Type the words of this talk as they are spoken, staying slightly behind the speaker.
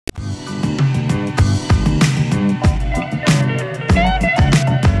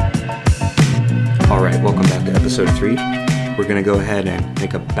episode 3. We're going to go ahead and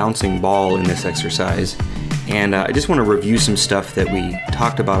make a bouncing ball in this exercise. And I just want to review some stuff that we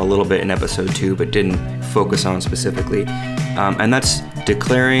talked about a little bit in episode 2 but didn't focus on specifically. And that's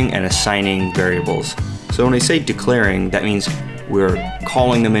declaring and assigning variables. So when I say declaring, that means we're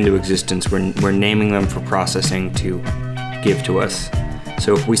calling them into existence. We're naming them for processing to give to us.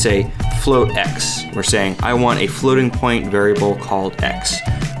 So if we say float x, we're saying I want a floating point variable called x,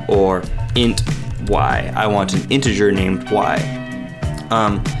 or int y, I want an integer named y.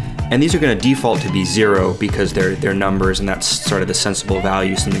 And these are going to default to be 0 because they're numbers, and that's sort of the sensible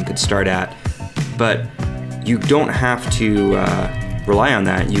value something could start at. But you don't have to rely on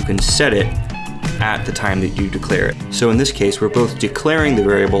that. You can set it at the time that you declare it. So in this case, we're both declaring the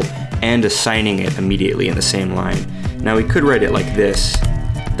variable and assigning it immediately in the same line. Now we could write it like this.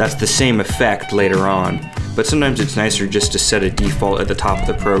 That's the same effect later on, but sometimes it's nicer just to set a default at the top of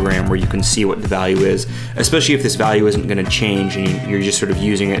the program where you can see what the value is, especially if this value isn't going to change and you're just sort of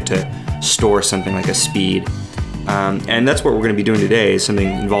using it to store something like a speed. And that's what we're going to be doing today, is something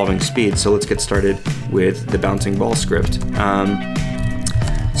involving speed. So let's get started with the bouncing ball script.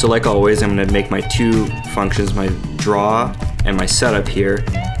 So like always, I'm going to make my two functions, my draw and my setup here,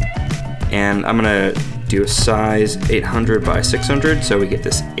 and I'm going to do a size 800 by 600, so we get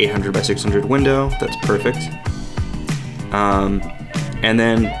this 800 by 600 window. That's perfect. And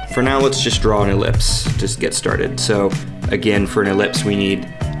then for now, let's just draw an ellipse to get started. So again, for an ellipse, we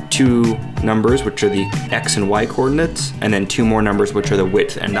need two numbers, which are the x and y coordinates, and then two more numbers, which are the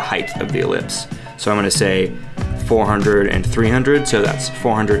width and the height of the ellipse. So I'm going to say 400 and 300, so that's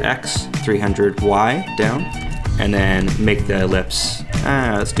 400x, 300y down, and then make the ellipse,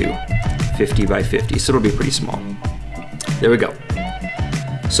 let's do 50 by 50, so it'll be pretty small. There we go.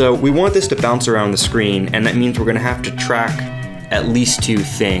 So we want this to bounce around the screen, and that means we're going to have to track at least two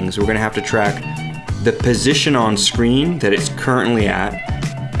things. We're going to have to track the position on screen that it's currently at,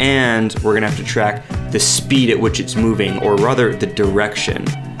 and we're going to have to track the speed at which it's moving, or rather the direction.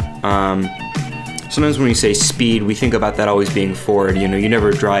 Sometimes when we say speed, we think about that always being forward. You know, you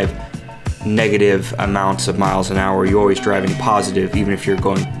never drive negative amounts of miles an hour. You're always driving positive, even if you're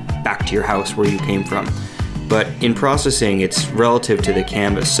going back to your house where you came from. But in processing, it's relative to the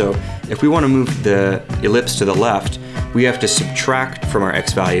canvas. So if we want to move the ellipse to the left, we have to subtract from our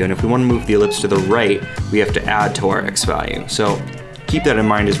x value. And if we want to move the ellipse to the right, we have to add to our x value. So keep that in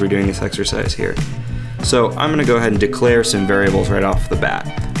mind as we're doing this exercise here. So I'm going to go ahead and declare some variables right off the bat.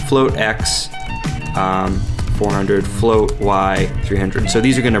 Float x, 400, float y, 300. So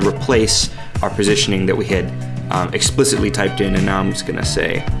these are going to replace our positioning that we had explicitly typed in, and now I'm just going to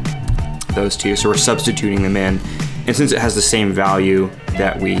say those two. So we're substituting them in, and since it has the same value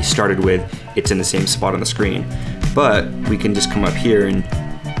that we started with, it's in the same spot on the screen. But we can just come up here and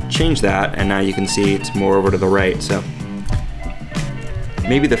change that, and now you can see it's more over to the right. So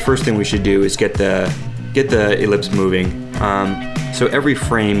maybe the first thing we should do is get the ellipse moving. So every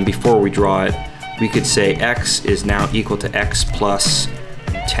frame before we draw it, we could say x is now equal to x plus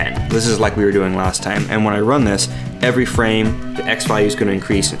 10. This is like we were doing last time. And when I run this, every frame, the x value is going to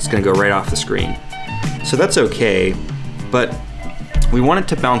increase. It's going to go right off the screen. So that's okay, but we want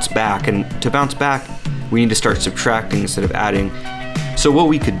it to bounce back. And to bounce back, we need to start subtracting instead of adding. So what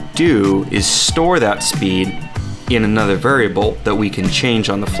we could do is store that speed in another variable that we can change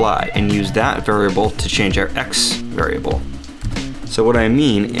on the fly and use that variable to change our x variable. So what I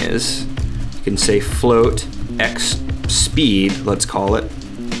mean is, you can say float x speed, let's call it,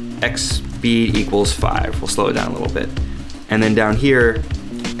 x speed equals 5. We'll slow it down a little bit. And then down here,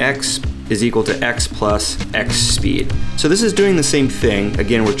 x is equal to x plus x speed. So this is doing the same thing.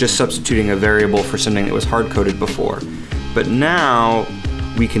 Again, we're just substituting a variable for something that was hard-coded before. But now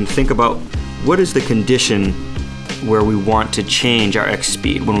we can think about what is the condition where we want to change our x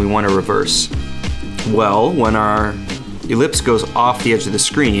speed when we want to reverse. Well, when our ellipse goes off the edge of the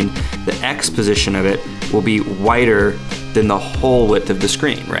screen, the x position of it will be wider than the whole width of the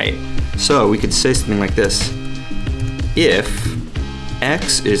screen, right? So we could say something like this. If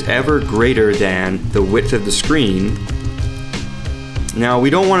x is ever greater than the width of the screen, now we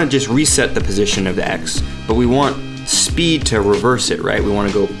don't want to just reset the position of the x, but we want speed to reverse it, right? We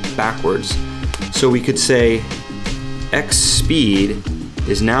want to go backwards. So we could say x speed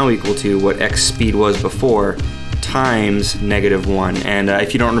is now equal to what x speed was before times -1. And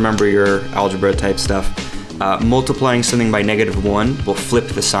if you don't remember your algebra type stuff, multiplying something by -1 will flip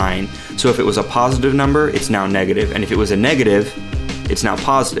the sign. So if it was a positive number, it's now negative. And if it was a negative, it's now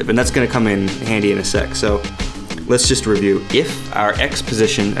positive. And that's going to come in handy in a sec. So let's just review. If our x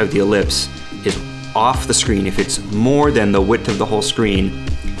position of the ellipse is off the screen, if it's more than the width of the whole screen,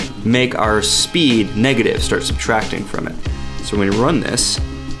 make our speed negative, start subtracting from it. So when we run this,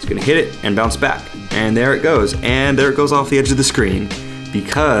 it's gonna hit it and bounce back. And there it goes. And there it goes off the edge of the screen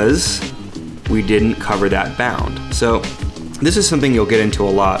because we didn't cover that bound. So this is something you'll get into a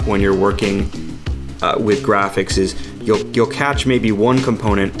lot when you're working with graphics, is you'll catch maybe one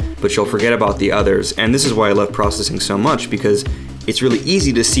component, but you'll forget about the others. And this is why I love processing so much, because it's really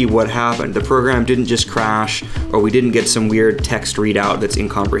easy to see what happened. The program didn't just crash, or we didn't get some weird text readout that's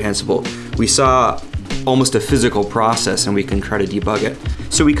incomprehensible. We saw almost a physical process, and we can try to debug it.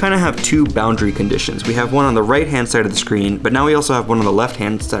 So we kind of have two boundary conditions. We have one on the right-hand side of the screen, but now we also have one on the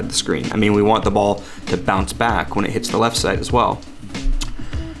left-hand side of the screen. I mean, we want the ball to bounce back when it hits the left side as well.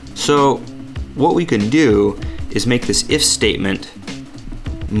 So what we can do is make this if statement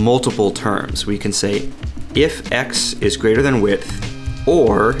multiple terms. We can say if x is greater than width,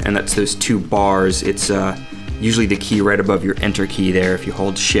 or, and that's those two bars, it's usually the key right above your enter key there if you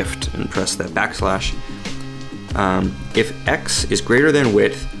hold shift and press that backslash. If x is greater than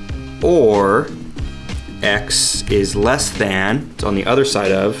width, or x is less than, it's on the other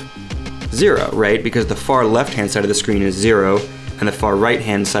side of 0, right? Because the far left-hand side of the screen is 0, and the far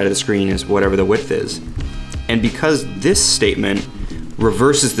right-hand side of the screen is whatever the width is. And because this statement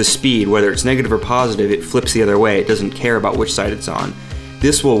reverses the speed, whether it's negative or positive, it flips the other way. It doesn't care about which side it's on.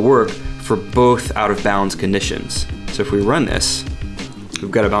 This will work for both out of bounds conditions. So if we run this,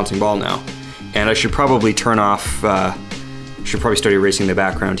 we've got a bouncing ball now. And I should probably turn off, should probably start erasing the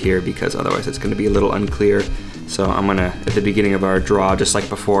background here, because otherwise it's gonna be a little unclear. So I'm gonna, at the beginning of our draw, just like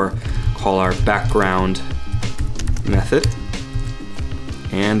before, call our background method.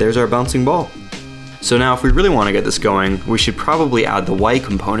 And there's our bouncing ball. So now if we really want to get this going, we should probably add the y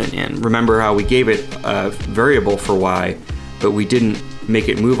component in. Remember how we gave it a variable for y, but we didn't make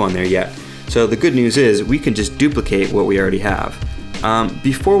it move on there yet. So the good news is we can just duplicate what we already have.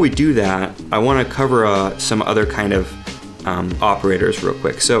 Before we do that, I want to cover some other kind of operators real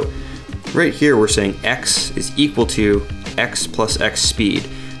quick. So right here we're saying x is equal to x plus x speed.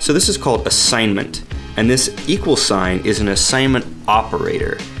 So this is called assignment, and this equal sign is an assignment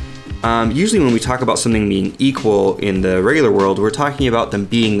operator. Usually when we talk about something being equal in the regular world, we're talking about them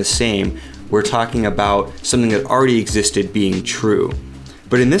being the same. We're talking about something that already existed being true.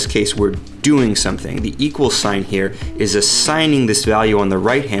 But in this case, we're doing something. The equal sign here is assigning this value on the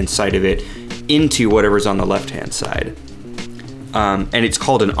right-hand side of it into whatever's on the left-hand side. And it's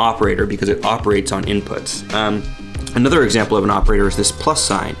called an operator because it operates on inputs. Another example of an operator is this plus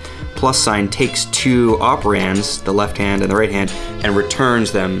sign. Plus sign takes two operands, the left hand and the right hand, and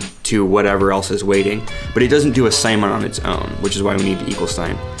returns them to whatever else is waiting. But it doesn't do assignment on its own, which is why we need the equal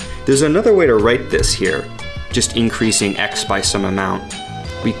sign. There's another way to write this here, just increasing x by some amount.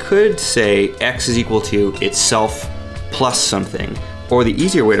 We could say x is equal to itself plus something. Or the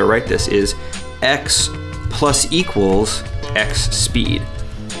easier way to write this is x plus equals x speed.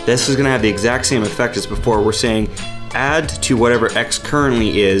 This is going to have the exact same effect as before. We're saying add to whatever x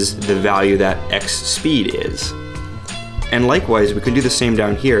currently is the value that x speed is. And likewise, we can do the same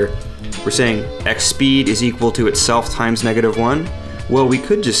down here. We're saying x speed is equal to itself times -1. Well, we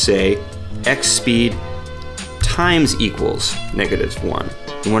could just say x speed times equals -1.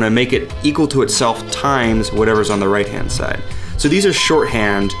 We want to make it equal to itself times whatever's on the right-hand side. So these are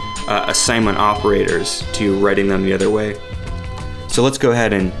shorthand assignment operators to writing them the other way. So let's go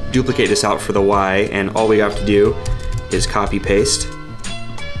ahead and duplicate this out for the y, and all we have to do is copy paste.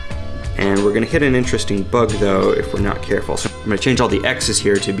 And we're gonna hit an interesting bug though if we're not careful. So I'm gonna change all the x's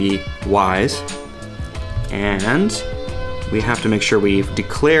here to be y's. And we have to make sure we've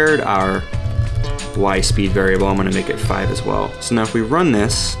declared our y speed variable. I'm gonna make it 5 as well. So now if we run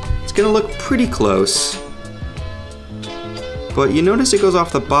this, it's gonna look pretty close. But you notice it goes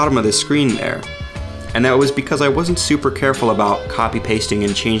off the bottom of the screen there. And that was because I wasn't super careful about copy pasting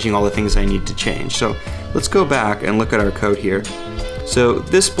and changing all the things I need to change. So let's go back and look at our code here. So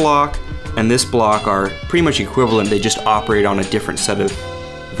this block and this block are pretty much equivalent. They just operate on a different set of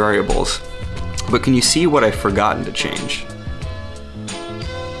variables. But can you see what I've forgotten to change?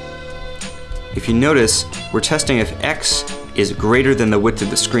 If you notice, we're testing if x is greater than the width of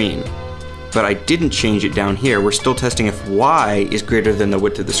the screen. But I didn't change it down here. We're still testing if y is greater than the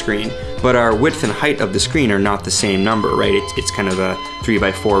width of the screen. But our width and height of the screen are not the same number, right? It's kind of a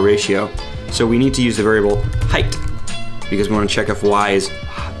 3:4 ratio. So we need to use the variable height because we want to check if y is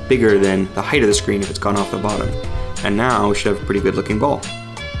bigger than the height of the screen if it's gone off the bottom. And now we should have a pretty good looking ball.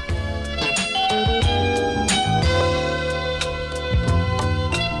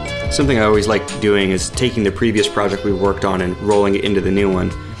 Something I always like doing is taking the previous project we worked on and rolling it into the new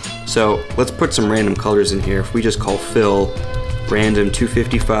one. So let's put some random colors in here. If we just call fill random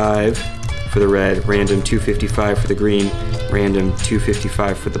 255 for the red, random 255 for the green, random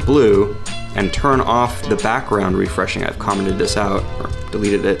 255 for the blue, and turn off the background refreshing. I've commented this out, or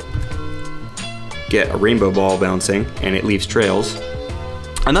deleted it. Get a rainbow ball bouncing, and it leaves trails.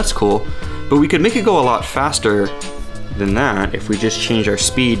 And that's cool, but we could make it go a lot faster than that if we just change our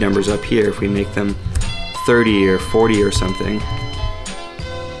speed numbers up here, if we make them 30 or 40 or something.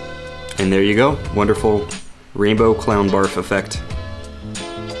 And there you go, wonderful rainbow clown barf effect.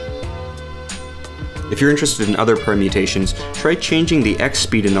 If you're interested in other permutations, try changing the X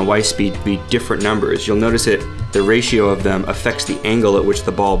speed and the Y speed to be different numbers. You'll notice the ratio of them affects the angle at which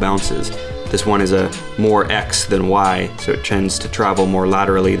the ball bounces. This one is a more X than Y, so it tends to travel more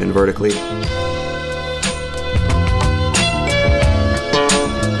laterally than vertically.